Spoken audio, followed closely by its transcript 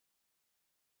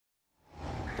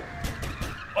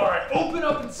Alright, open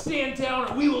up and stand down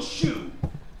or we will shoot.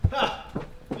 Ha!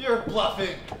 You're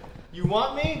bluffing. You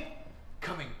want me?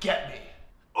 Come and get me.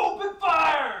 Open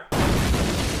fire!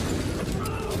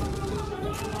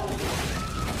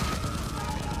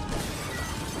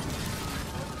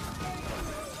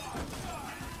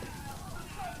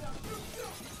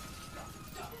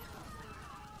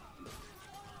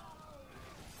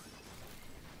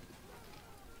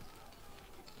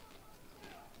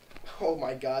 Oh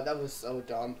my god, that was so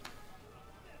dumb.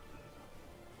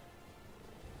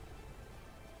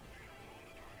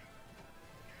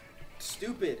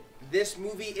 Stupid. This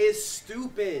movie is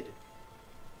stupid.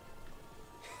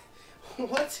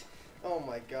 What? Oh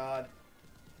my god.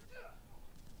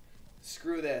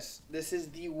 Screw this. This is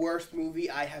the worst movie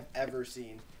I have ever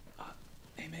seen.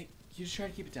 Hey mate, you just try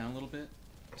to keep it down a little bit?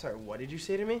 Sorry, what did you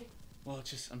say to me? Well, it's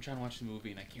just, I'm trying to watch the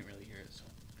movie and I can't really hear it, so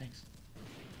thanks.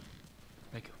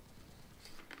 Thank you.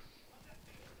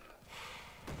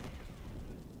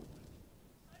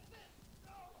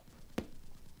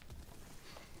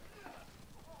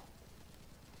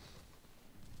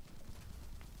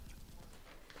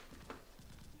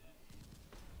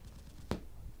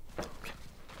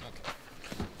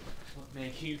 Man,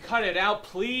 can you cut it out,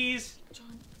 please?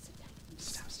 John, sit down.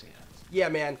 Stop staying out. Yeah,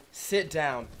 man. Sit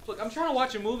down. Look, I'm trying to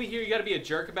watch a movie here. You gotta be a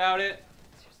jerk about it.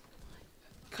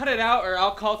 Cut it out or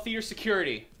I'll call theater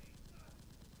security.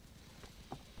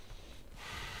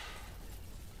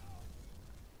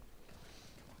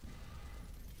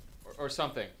 Or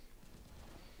something.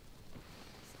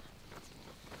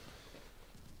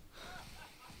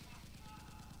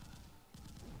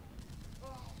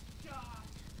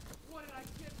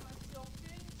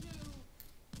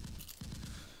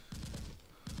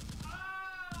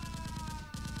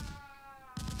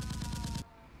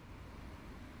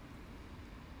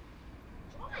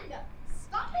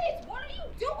 Stop it! What are you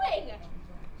doing?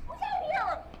 What's out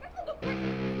here?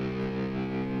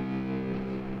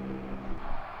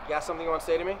 You got something you want to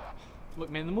say to me? Look,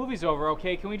 man, the movie's over,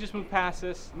 okay? Can we just move past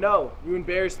this? No, you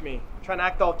embarrassed me. Trying to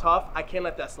act all tough, I can't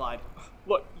let that slide.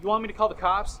 Look, you want me to call the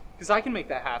cops? Because I can make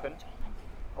that happen.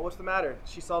 Oh, what's the matter?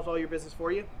 She solves all your business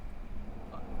for you?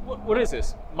 What is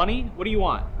this? Money? What do you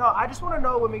want? No, I just want to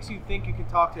know what makes you think you can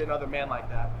talk to another man like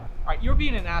that. Alright, you're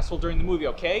being an asshole during the movie,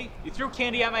 okay? You threw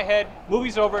candy at my head,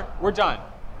 movie's over, we're done.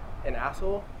 An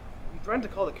asshole? You threatened to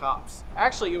call the cops.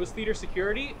 Actually, it was theater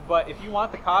security, but if you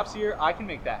want the cops here, I can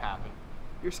make that happen.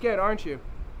 You're scared, aren't you?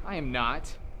 I am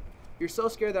not. You're so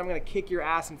scared that I'm going to kick your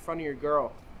ass in front of your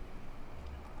girl.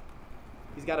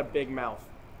 He's got a big mouth.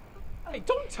 Hey,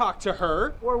 don't talk to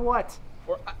her. Or what?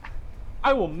 Or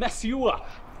I will mess you up.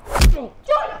 John! Oh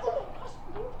my gosh!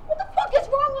 What the fuck is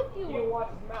wrong with you? You watch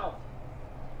his mouth.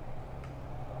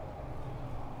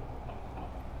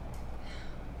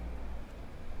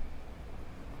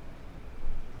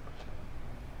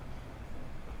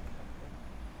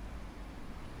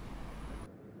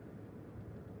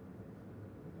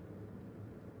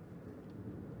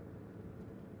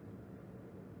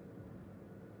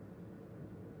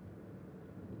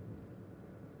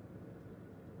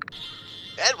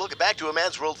 And welcome back to A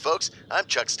Man's World, folks. I'm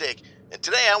Chuck Steak, and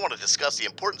today I want to discuss the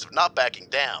importance of not backing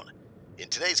down. In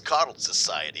today's coddled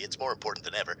society, it's more important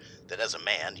than ever that as a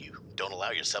man, you don't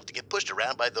allow yourself to get pushed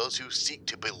around by those who seek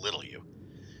to belittle you.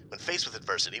 When faced with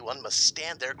adversity, one must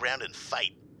stand their ground and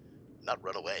fight, not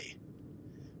run away.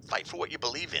 Fight for what you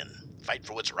believe in, fight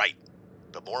for what's right,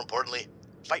 but more importantly,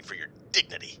 fight for your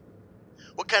dignity.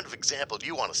 What kind of example do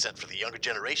you want to set for the younger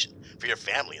generation, for your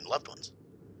family and loved ones?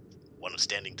 One of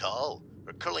standing tall,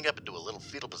 or curling up into a little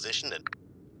fetal position and...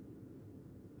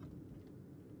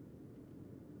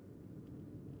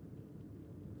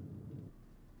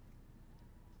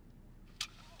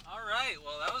 Alright,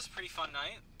 well that was a pretty fun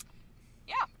night.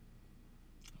 Yeah.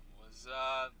 It was,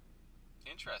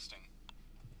 interesting.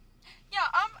 Yeah,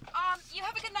 you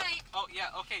have a good night. Oh, yeah,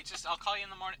 okay, just, I'll call you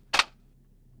in the morning.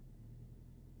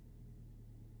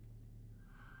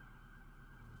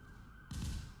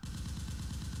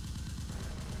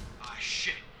 Ah,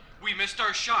 shit. We missed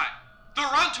our shot. They're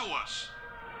onto us.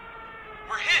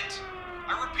 We're hit.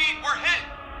 I repeat, we're hit.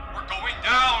 We're going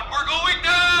down. We're going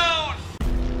down.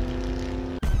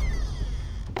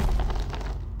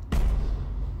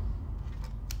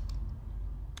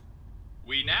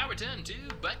 We now return to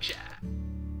Buckshot.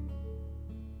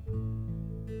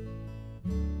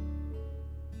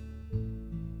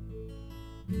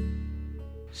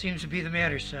 Seems to be the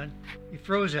matter, son. You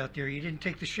froze out there. You didn't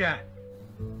take the shot.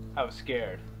 I was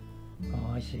scared.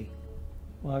 Oh, I see.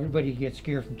 Well, everybody gets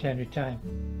scared from time to time.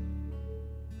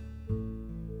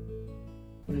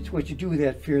 But it's what you do with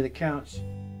that fear that counts.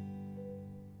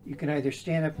 You can either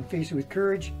stand up and face it with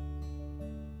courage,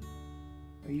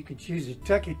 or you can choose to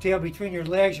tuck your tail between your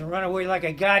legs and run away like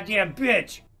a goddamn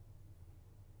bitch.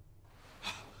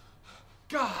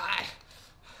 God!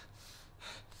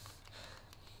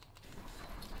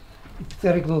 You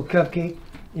pathetic little cupcake.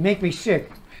 You make me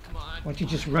sick. Come on. Why don't you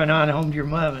just run on home to your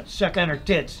mom and suck on her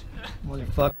tits,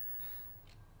 motherfucker?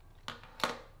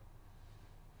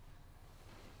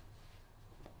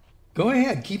 Go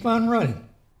ahead, keep on running.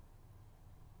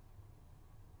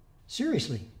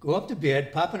 Seriously, go up to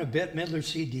bed, pop in a Bette Midler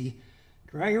CD,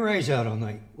 cry your eyes out all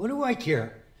night. What do I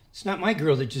care? It's not my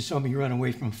girl that just saw me run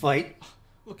away from a fight.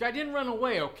 Look, I didn't run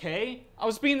away, okay? I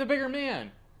was being the bigger man.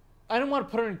 I didn't want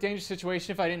to put her in a dangerous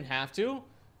situation if I didn't have to.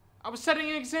 I was setting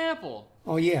an example.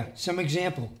 Oh yeah, some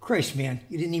example. Christ, man,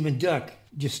 you didn't even duck.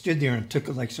 You just stood there and took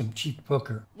it like some cheap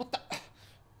hooker. What the?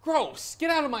 Gross! Get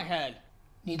out of my head!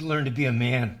 Need to learn to be a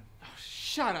man. Oh,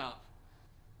 shut up.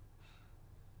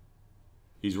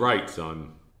 He's right,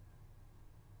 son.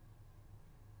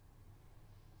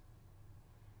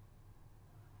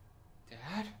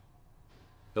 Dad?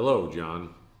 Hello,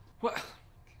 John. What?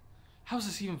 How is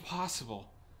this even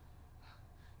possible?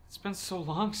 It's been so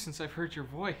long since I've heard your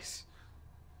voice.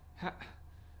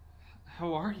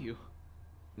 How are you?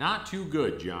 Not too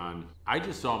good, John. I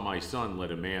just saw my son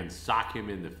let a man sock him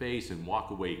in the face and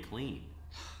walk away clean.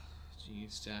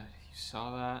 Jeez, Dad, you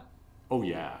saw that? Oh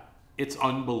yeah, it's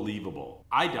unbelievable.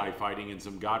 I die fighting in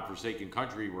some godforsaken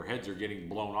country where heads are getting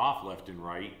blown off left and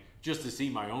right just to see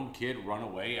my own kid run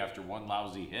away after one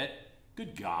lousy hit.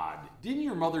 Good God, didn't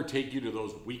your mother take you to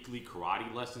those weekly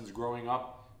karate lessons growing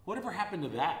up? Whatever happened to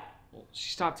that? Well, she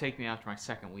stopped taking me after my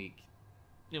second week.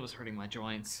 It was hurting my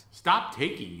joints. Stop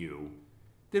taking you?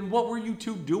 Then what were you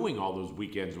two doing all those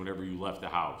weekends whenever you left the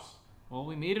house? Well,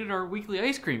 we made it our weekly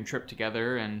ice cream trip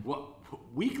together and... What?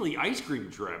 Weekly ice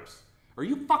cream trips? Are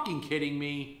you fucking kidding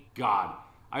me? God,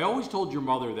 I always told your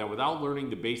mother that without learning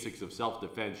the basics of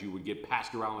self-defense, you would get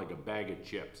passed around like a bag of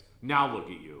chips. Now look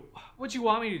at you. What'd you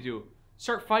want me to do?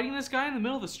 Start fighting this guy in the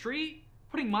middle of the street?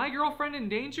 Putting my girlfriend in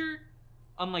danger?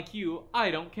 Unlike you, I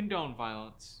don't condone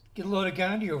violence. Get a load of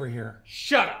Gandhi over here.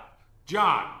 Shut up!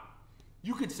 John,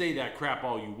 you could say that crap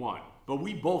all you want, but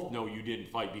we both know you didn't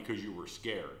fight because you were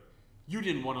scared. You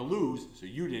didn't want to lose, so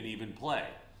you didn't even play.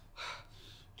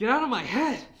 Get out of my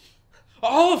head!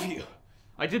 All of you!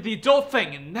 I did the adult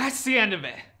thing, and that's the end of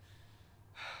it.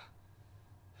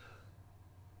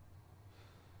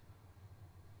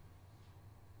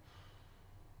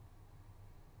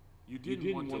 You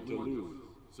didn't want to lose,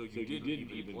 so you didn't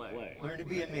even play. Learn to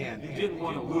be a man. You didn't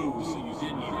want to lose, so you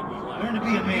didn't even play. Learn to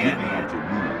be a man.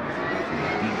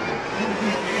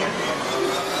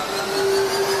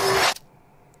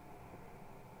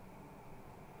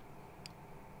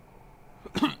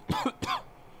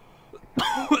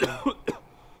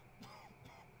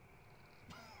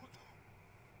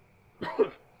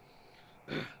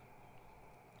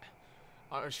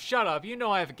 Shut up. You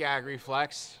know I have a gag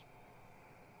reflex.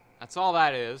 That's all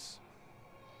that is.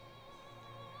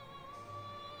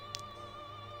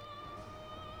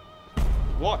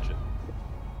 Watch it.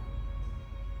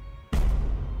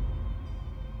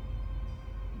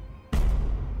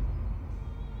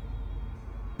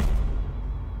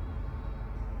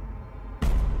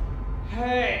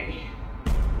 Hey!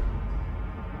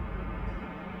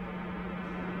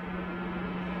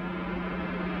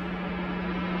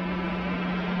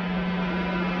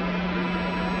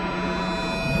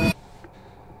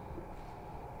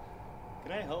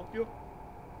 Can I help you?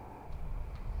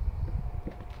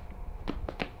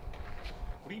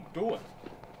 What are you doing?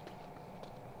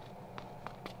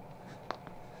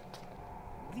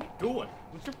 What are you doing?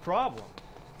 What's your problem?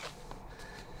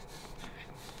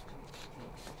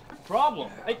 Problem?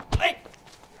 Hey, hey!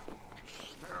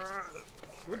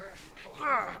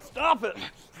 Stop it!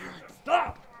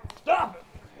 Stop! Stop it!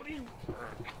 What are you...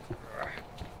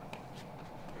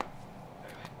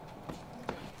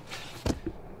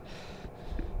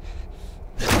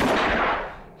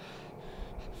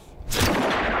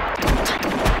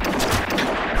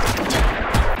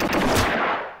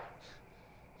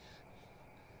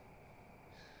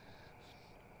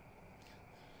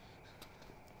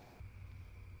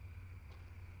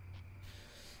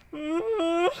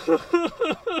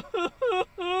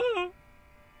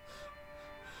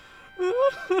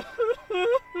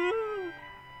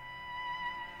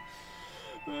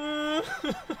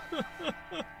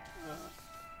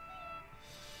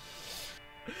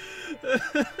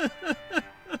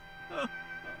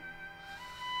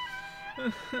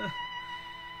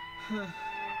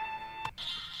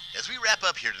 As we wrap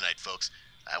up here tonight, folks,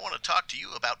 I want to talk to you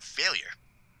about failure.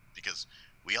 Because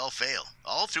We all fail,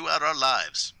 all throughout our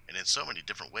lives, and in so many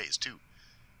different ways, too.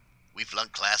 We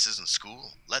flunk classes in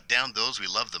school, let down those we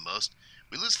love the most,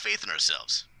 we lose faith in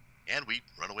ourselves, and we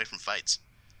run away from fights.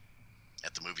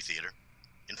 At the movie theater,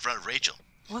 in front of Rachel.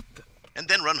 What the? And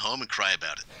then run home and cry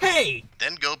about it. Hey!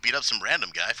 Then go beat up some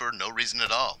random guy for no reason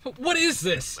at all. What is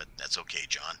this? But that's okay,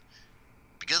 John.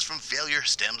 Because from failure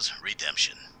stems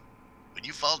redemption. When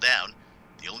you fall down,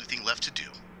 the only thing left to do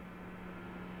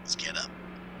is get up.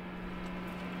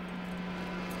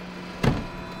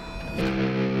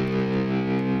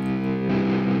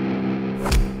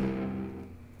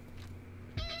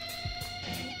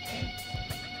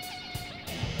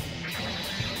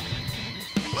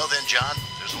 Well then, John,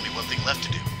 there's only one thing left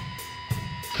to do.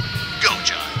 Go,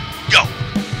 John. Go!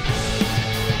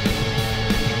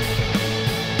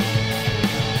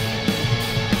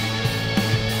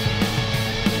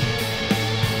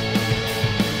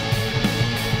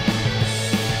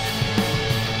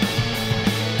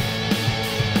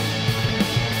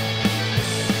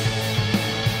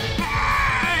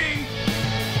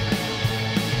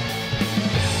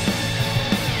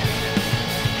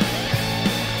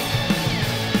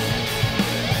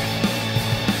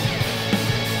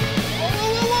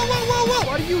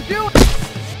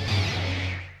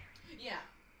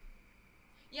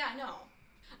 Yeah, I know.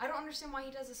 I don't understand why he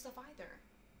does this stuff either.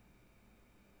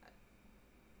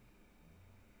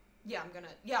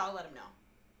 Yeah, I'll let him know.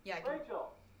 Yeah,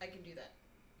 Rachel! I can do that.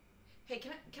 Hey,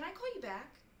 can I call you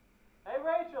back? Hey,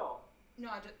 Rachel! No,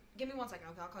 give me 1 second,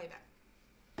 okay? I'll call you back.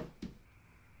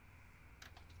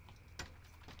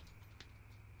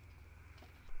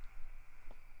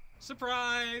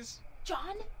 Surprise! John?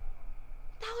 What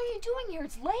the hell are you doing here?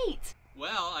 It's late.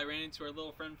 Well, I ran into our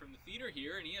little friend from the theater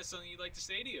here, and he has something he'd like to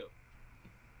say to you.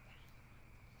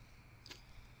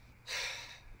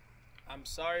 I'm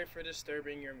sorry for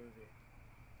disturbing your movie.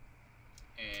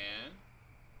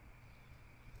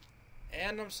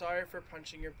 And I'm sorry for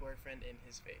punching your boyfriend in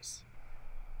his face.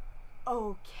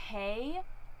 Okay.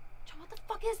 John, what the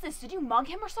fuck is this? Did you mug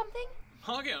him or something?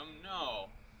 Mug him? No.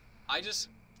 I just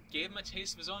gave him a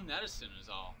taste of his own medicine is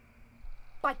all.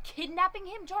 By kidnapping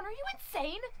him? John, are you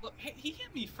insane? Look, he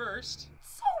hit me first.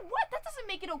 So what? That doesn't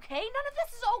make it okay. None of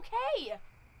this is okay.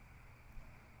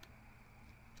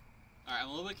 Alright, I'm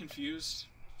a little bit confused.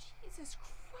 Jesus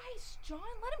Christ, John.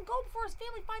 Let him go before his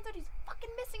family finds out he's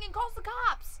fucking missing and calls the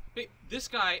cops. Hey, this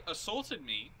guy assaulted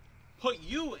me, put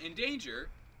you in danger.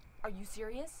 Are you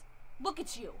serious? Look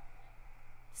at you.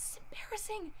 This is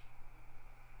embarrassing.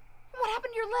 What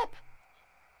happened to your lip?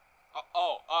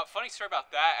 Funny story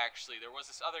about that, actually. There was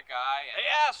this other guy and... Hey,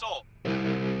 asshole!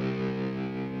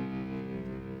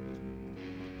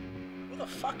 Who the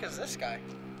fuck is this guy?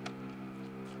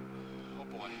 Oh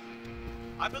boy.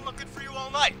 I've been looking for you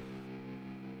all night.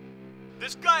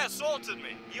 This guy assaulted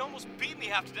me. He almost beat me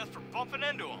half to death for bumping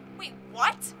into him. Wait,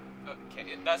 what?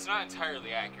 Okay, that's not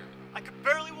entirely accurate. I could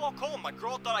barely walk home. My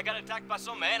girl thought I got attacked by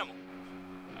some animal.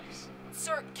 Nice.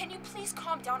 Sir, can you please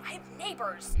calm down? I have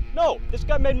neighbors. No, this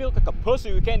guy made me look like a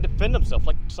pussy who can't defend himself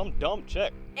like some dumb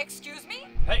chick. Excuse me?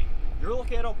 Hey, you're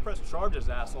lucky I don't press charges,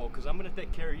 asshole, because I'm gonna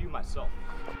take care of you myself.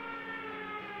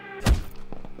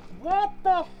 What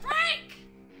the Frank!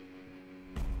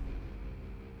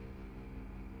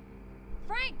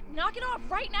 Frank, knock it off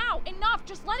right now. Enough,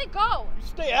 just let it go. You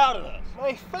stay out of this.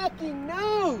 My fucking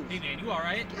nose! Hey, man, you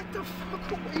alright? Get the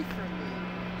fuck away from me.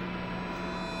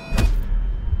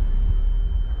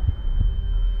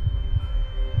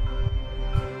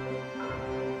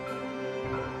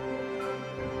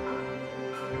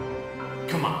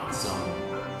 Come on, son.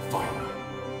 Fight.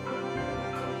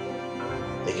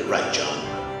 Make it right, John.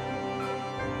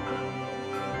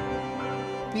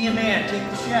 Be a man, take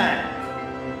the shot.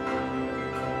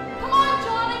 Come on,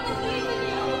 John, I believe in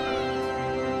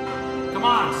you. Come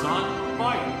on, son.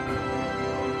 Fight.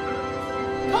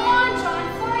 Come on, John,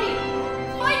 fight.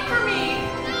 Fight for me.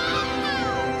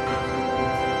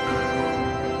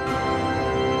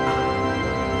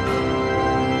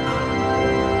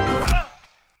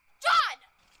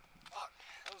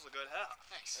 Good help.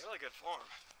 Thanks. Really good form.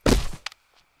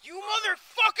 You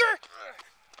motherfucker!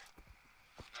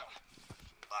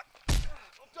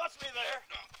 Don't touch me there.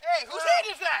 Hey, whose hand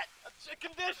is that? That's a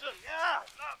condition. Yeah.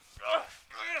 Stop.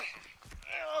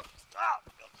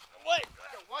 Wait.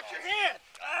 Watch your hand.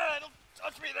 Don't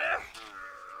touch me there.